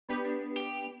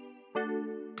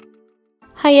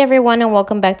Hi everyone and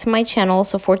welcome back to my channel.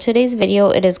 So for today's video,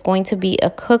 it is going to be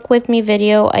a cook with me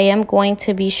video. I am going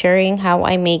to be sharing how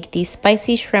I make these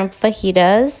spicy shrimp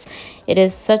fajitas. It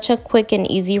is such a quick and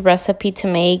easy recipe to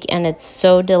make and it's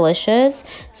so delicious.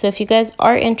 So if you guys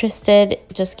are interested,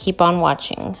 just keep on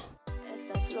watching.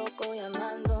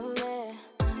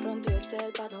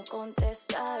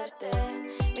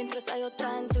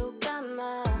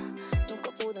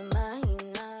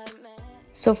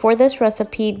 So for this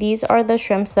recipe, these are the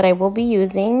shrimps that I will be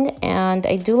using, and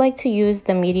I do like to use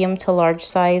the medium to large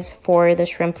size for the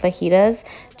shrimp fajitas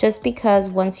just because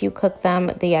once you cook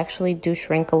them, they actually do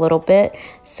shrink a little bit.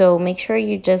 So make sure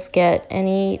you just get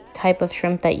any type of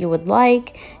shrimp that you would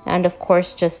like, and of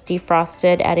course just defrost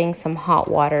it, adding some hot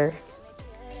water.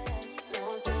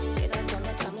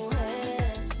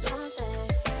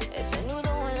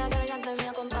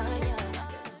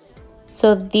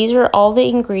 So these are all the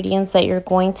ingredients that you're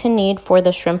going to need for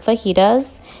the shrimp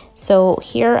fajitas. So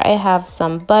here I have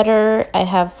some butter, I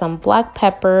have some black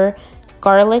pepper,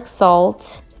 garlic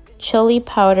salt, chili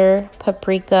powder,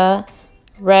 paprika,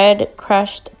 red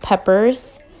crushed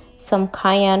peppers, some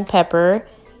cayenne pepper,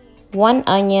 1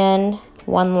 onion,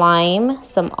 1 lime,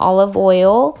 some olive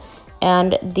oil,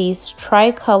 and these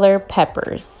tricolor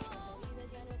peppers.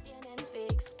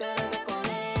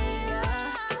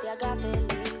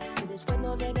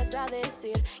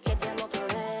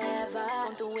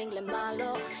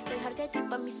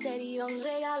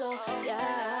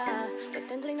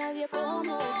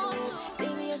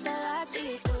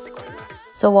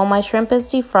 So while my shrimp is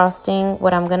defrosting,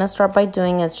 what I'm gonna start by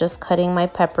doing is just cutting my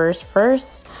peppers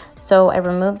first. So I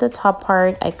remove the top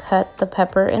part, I cut the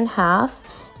pepper in half,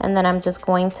 and then I'm just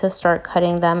going to start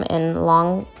cutting them in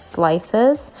long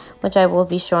slices, which I will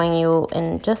be showing you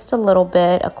in just a little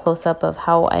bit, a close-up of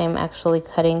how I am actually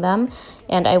cutting them.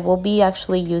 And I will be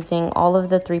actually using all of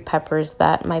the 3 peppers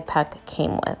that my pack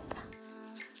came with.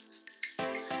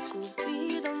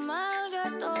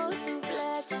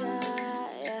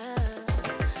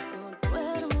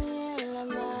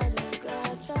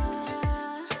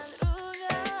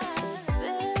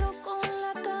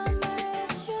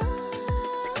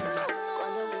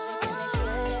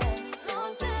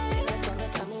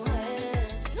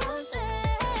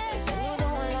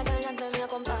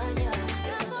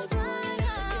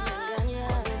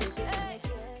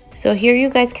 So here you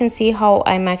guys can see how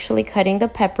I'm actually cutting the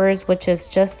peppers, which is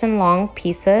just in long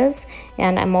pieces.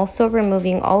 And I'm also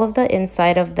removing all of the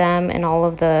inside of them and all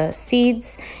of the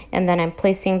seeds. And then I'm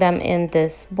placing them in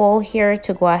this bowl here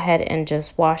to go ahead and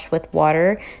just wash with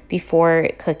water before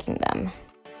cooking them.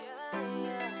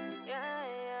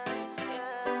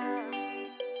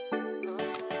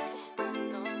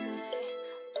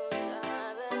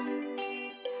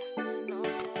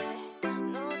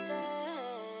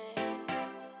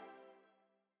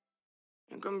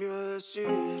 Cambio de decir,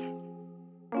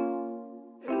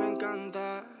 él me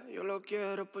encanta, yo lo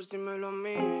quiero, pues dímelo a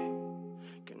mí,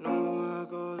 que no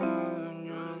hago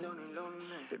daño.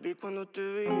 Baby, cuando te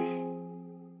vi,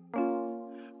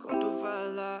 con tu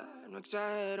falda, no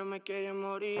exagero, me quería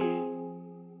morir.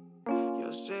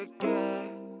 Yo sé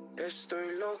que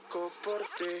estoy loco por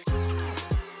ti.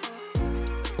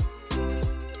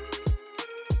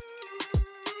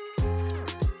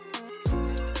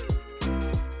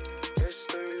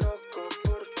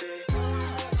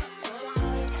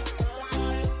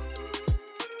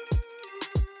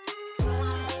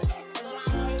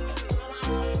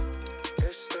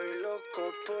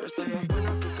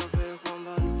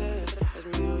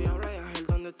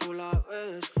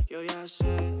 Yo ya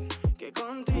sé que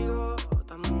contigo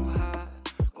estás mojada,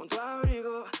 con tu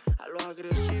abrigo a lo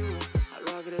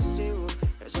agresivo,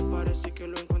 eso parece que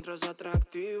lo encuentras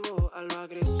atractivo, a lo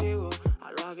agresivo,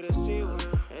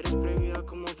 eres prohibida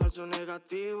como falso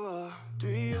negativo, tú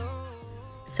y yo.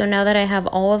 So now that I have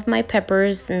all of my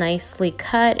peppers nicely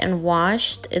cut and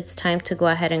washed, it's time to go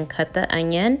ahead and cut the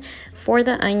onion. For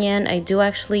the onion, I do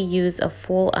actually use a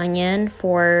full onion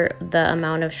for the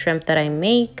amount of shrimp that I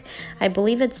make. I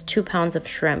believe it's 2 pounds of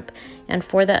shrimp. And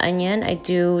for the onion, I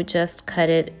do just cut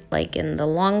it like in the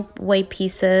long way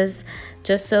pieces,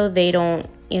 just so they don't,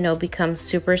 become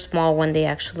super small when they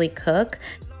actually cook.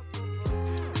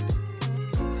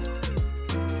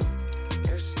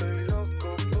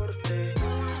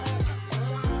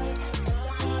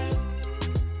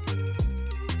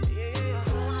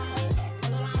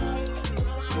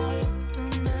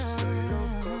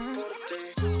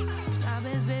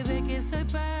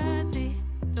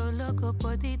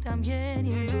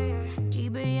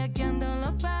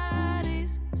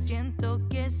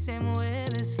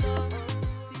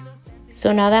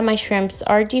 So now that my shrimps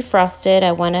are defrosted,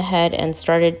 I went ahead and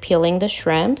started peeling the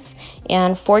shrimps.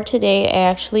 And for today, I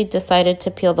actually decided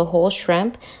to peel the whole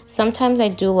shrimp. Sometimes I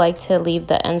do like to leave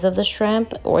the ends of the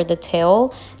shrimp or the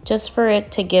tail just for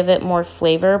it to give it more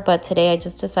flavor. But today I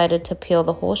just decided to peel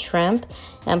the whole shrimp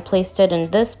and placed it in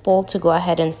this bowl to go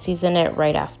ahead and season it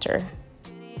right after.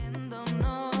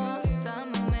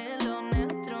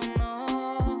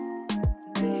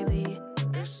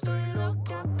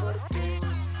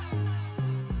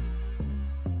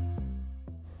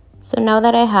 So now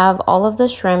that I have all of the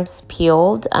shrimps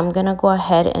peeled, I'm gonna go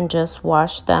ahead and just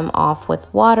wash them off with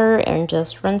water and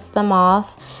just rinse them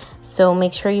off. So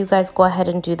make sure you guys go ahead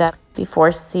and do that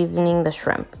before seasoning the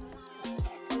shrimp.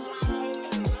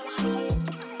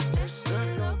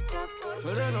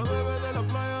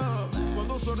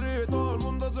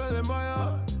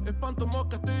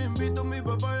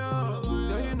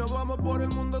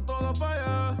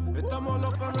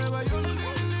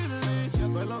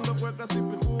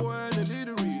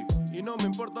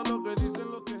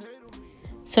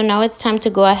 So now it's time to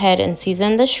go ahead and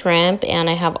season the shrimp, and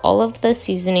I have all of the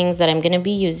seasonings that I'm going to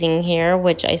be using here,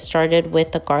 which I started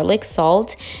with the garlic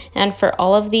salt. And for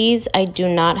all of these, I do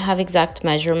not have exact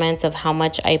measurements of how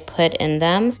much I put in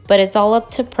them, but it's all up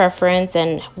to preference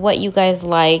and what you guys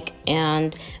like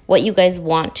and what you guys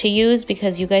want to use,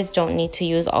 because you guys don't need to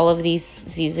use all of these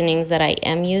seasonings that I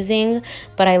am using,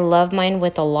 but I love mine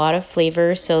with a lot of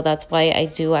flavor, so that's why I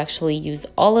do actually use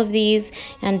all of these.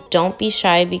 And don't be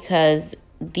shy, because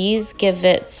these give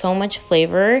it so much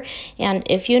flavor, and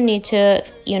if you need to,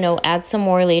 you know, add some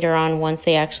more later on once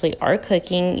they actually are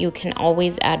cooking, you can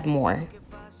always add more.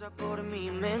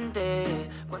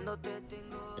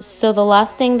 So the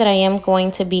last thing that I am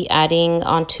going to be adding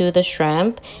onto the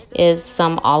shrimp is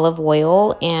some olive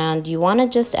oil, and you want to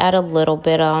just add a little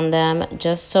bit on them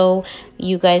just so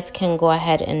you guys can go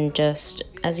ahead and just,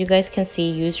 as you guys can see,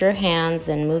 use your hands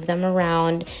and move them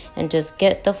around and just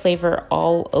get the flavor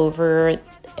all over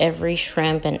every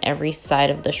shrimp and every side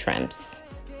of the shrimps.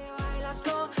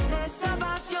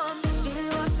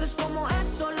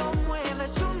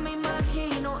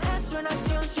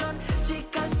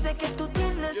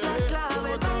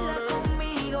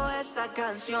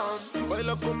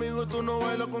 Baila conmigo, tú no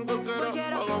bailas con cualquiera.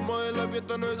 Hagamos de la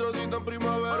fiesta nuestra cita en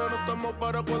primavera. No estamos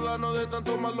para acordarnos de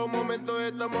tantos malos momentos.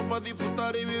 Estamos para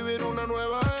disfrutar y vivir una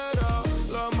nueva era.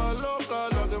 La más loca,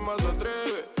 la que más se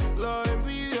atreve. La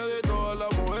envidia de todas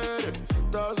las mujeres.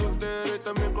 Está soltera y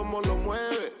también como lo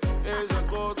mueve. Esa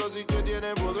cosa sí que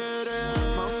tiene poderes.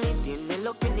 Mami, tiene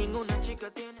lo que ninguna chica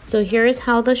tiene. So here's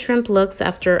how the shrimp looks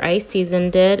after I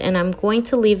seasoned it, and I'm going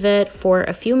to leave it for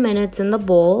a few minutes in the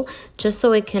bowl just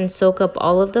so it can soak up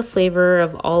all of the flavor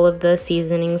of all of the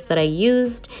seasonings that I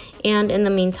used. And in the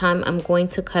meantime, I'm going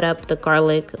to cut up the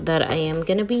garlic that I am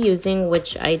going to be using,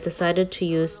 which I decided to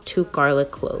use 2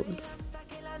 garlic cloves.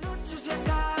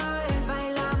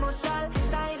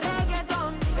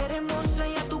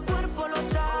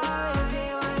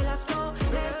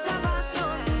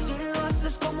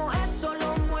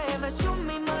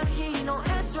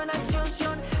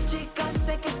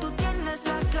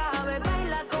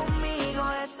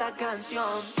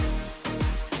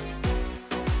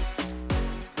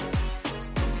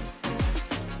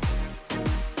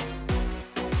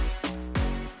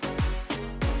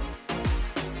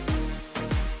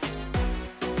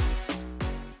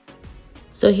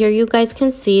 So here you guys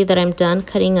can see that I'm done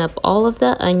cutting up all of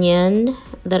the onion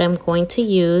that I'm going to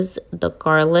use, the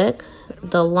garlic,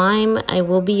 the lime, I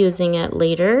will be using it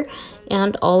later,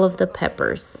 and all of the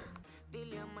peppers.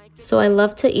 So I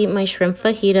love to eat my shrimp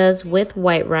fajitas with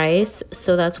white rice,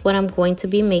 so that's what I'm going to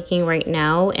be making right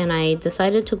now, and I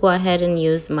decided to go ahead and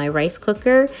use my rice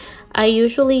cooker. I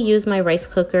usually use my rice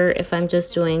cooker if I'm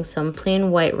just doing some plain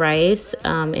white rice.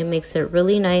 It makes it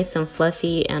really nice and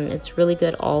fluffy, and it's really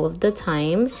good all of the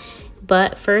time.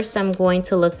 But first I'm going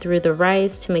to look through the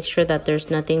rice to make sure that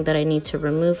there's nothing that I need to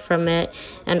remove from it,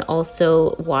 and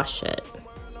also wash it.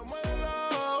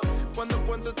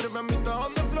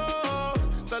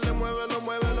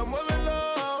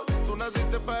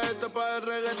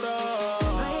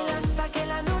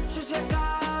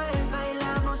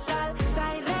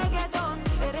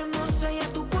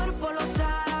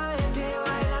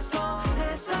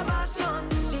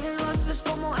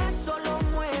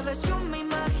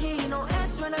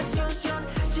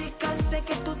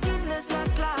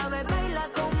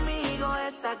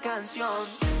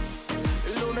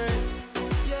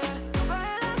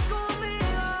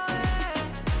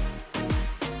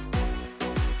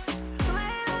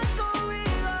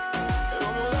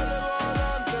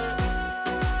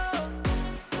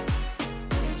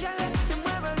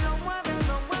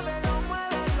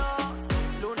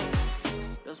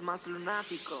 los más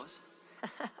lunáticos.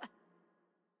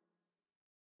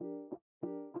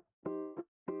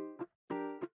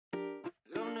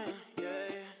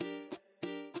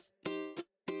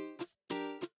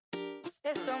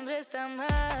 Ese hombre está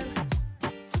mal,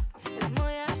 es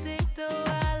muy adicto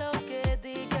a lo que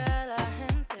diga la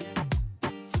gente.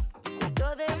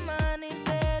 Rico de money,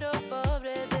 pero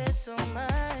pobre de su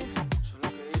mind. Eso es lo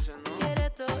que dicen, ¿no? Quiere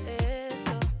todo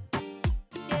eso,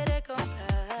 quiere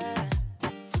comprar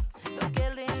lo que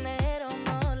el dinero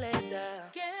no le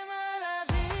da. Qué mala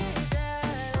vida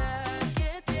la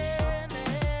que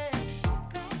tienes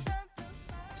con tantos.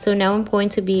 So now I'm going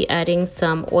to be adding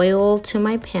some oil to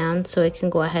my pan so it can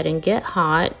go ahead and get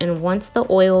hot. And once the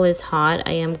oil is hot,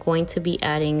 I am going to be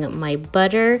adding my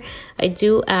butter. I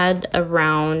do add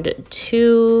around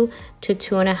 2 to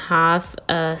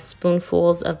 2.5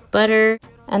 spoonfuls of butter.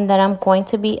 And then I'm going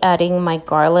to be adding my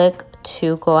garlic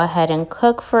to go ahead and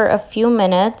cook for a few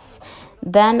minutes.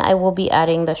 Then I will be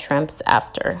adding the shrimps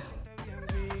after.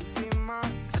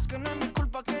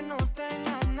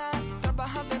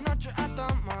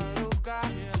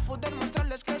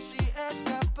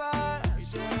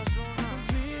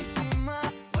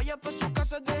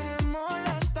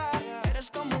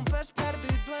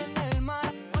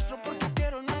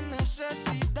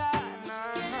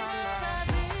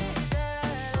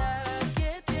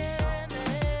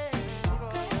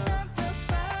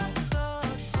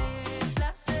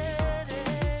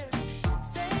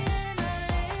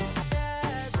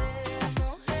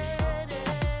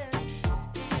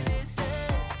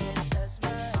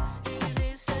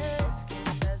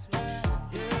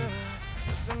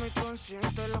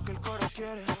 Siento lo que el coro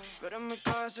quiere, pero en mi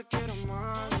cabeza quiero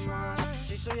más.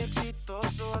 Si soy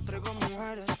exitoso, atraigo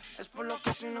mujeres. Es por lo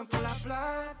que si no por la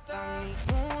plata.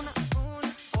 Ninguna,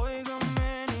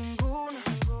 óigame ninguna,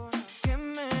 que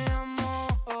me amó,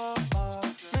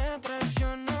 me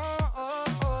traicionó.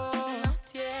 No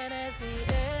tienes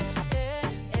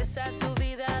ni esa es tu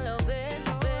vida, lo ves,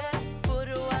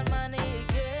 puro alma y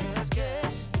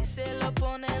que y se lo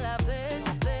pone la vez,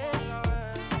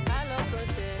 a lo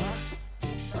cortés.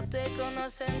 No te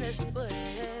conocen después,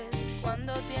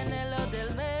 cuando tiene lo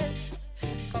del mes,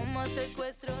 como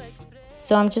secuestro express.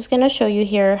 So I'm just going to show you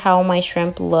here how my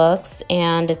shrimp looks,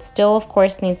 and it still of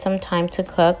course needs some time to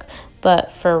cook,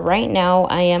 but for right now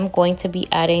I am going to be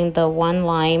adding the 1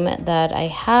 lime that I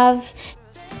have.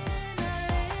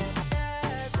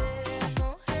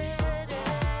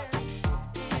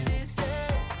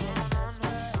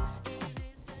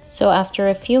 So after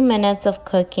a few minutes of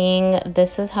cooking,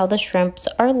 this is how the shrimps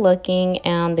are looking,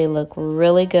 and they look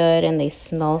really good and they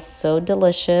smell so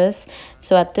delicious.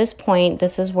 So at this point,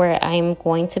 this is where I'm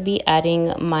going to be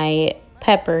adding my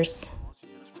peppers.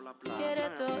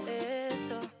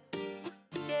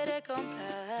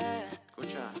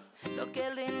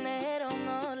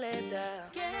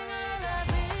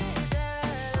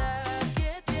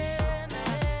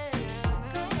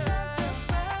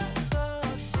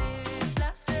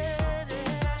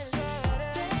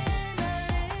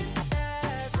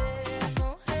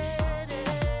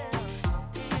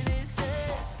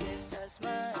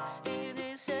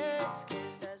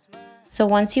 So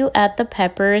once you add the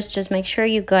peppers, just make sure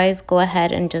you guys go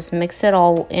ahead and just mix it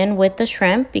all in with the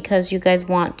shrimp, because you guys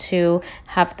want to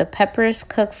have the peppers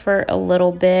cook for a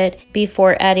little bit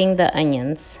before adding the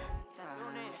onions.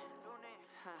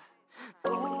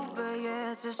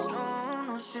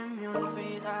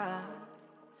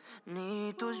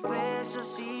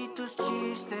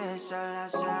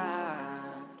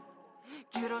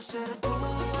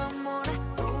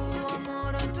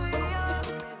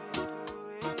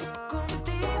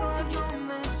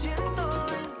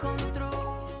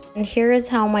 And here is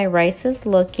how my rice is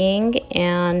looking,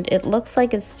 and it looks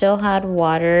like it still had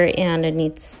water and it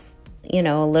needs, you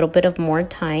know, a little bit of more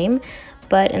time.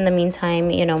 But in the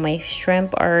meantime, you know, my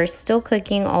shrimp are still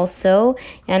cooking also,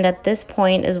 and at this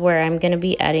point is where I'm going to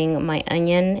be adding my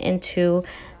onion into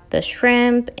the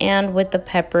shrimp and with the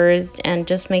peppers, and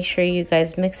just make sure you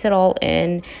guys mix it all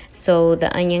in so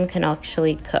the onion can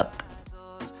actually cook.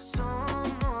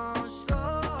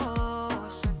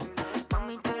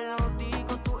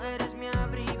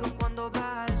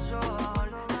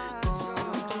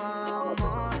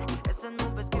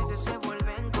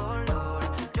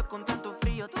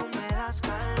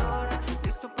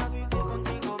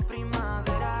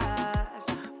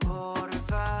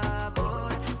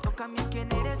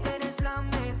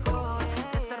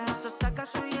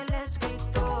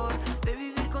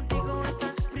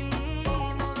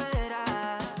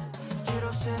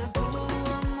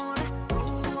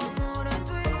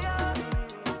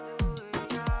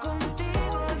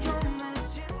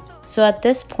 So at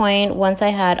this point, once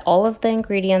I had all of the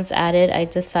ingredients added, I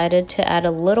decided to add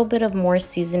a little bit of more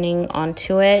seasoning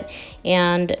onto it.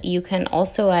 And you can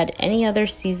also add any other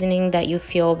seasoning that you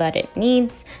feel that it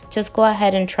needs. Just go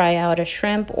ahead and try out a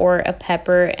shrimp or a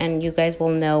pepper and you guys will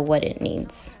know what it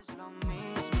needs.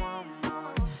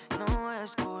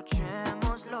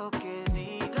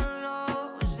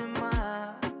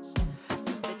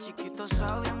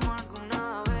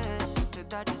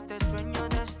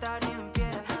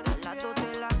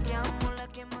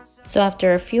 So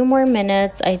after a few more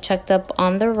minutes, I checked up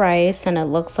on the rice and it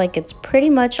looks like it's pretty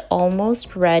much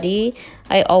almost ready.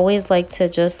 I always like to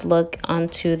just look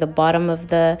onto the bottom of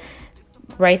the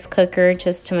rice cooker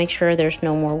just to make sure there's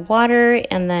no more water.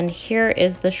 And then here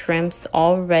is the shrimps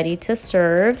all ready to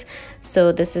serve.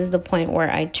 So this is the point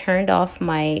where I turned off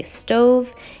my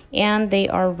stove and they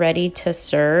are ready to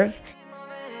serve.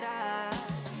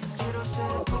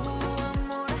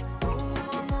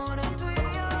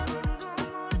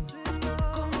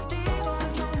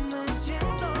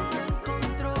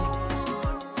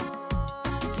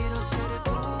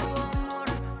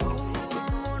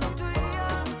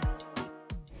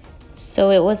 So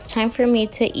it was time for me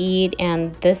to eat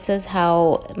and this is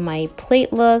how my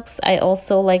plate looks. I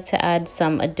also like to add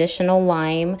some additional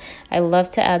lime. I love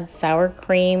to add sour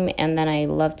cream and then I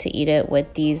love to eat it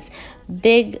with these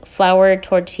big flour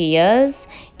tortillas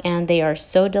and they are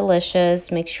so delicious.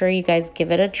 Make sure you guys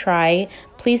give it a try.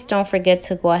 Please don't forget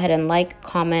to go ahead and like,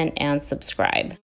 comment, and subscribe.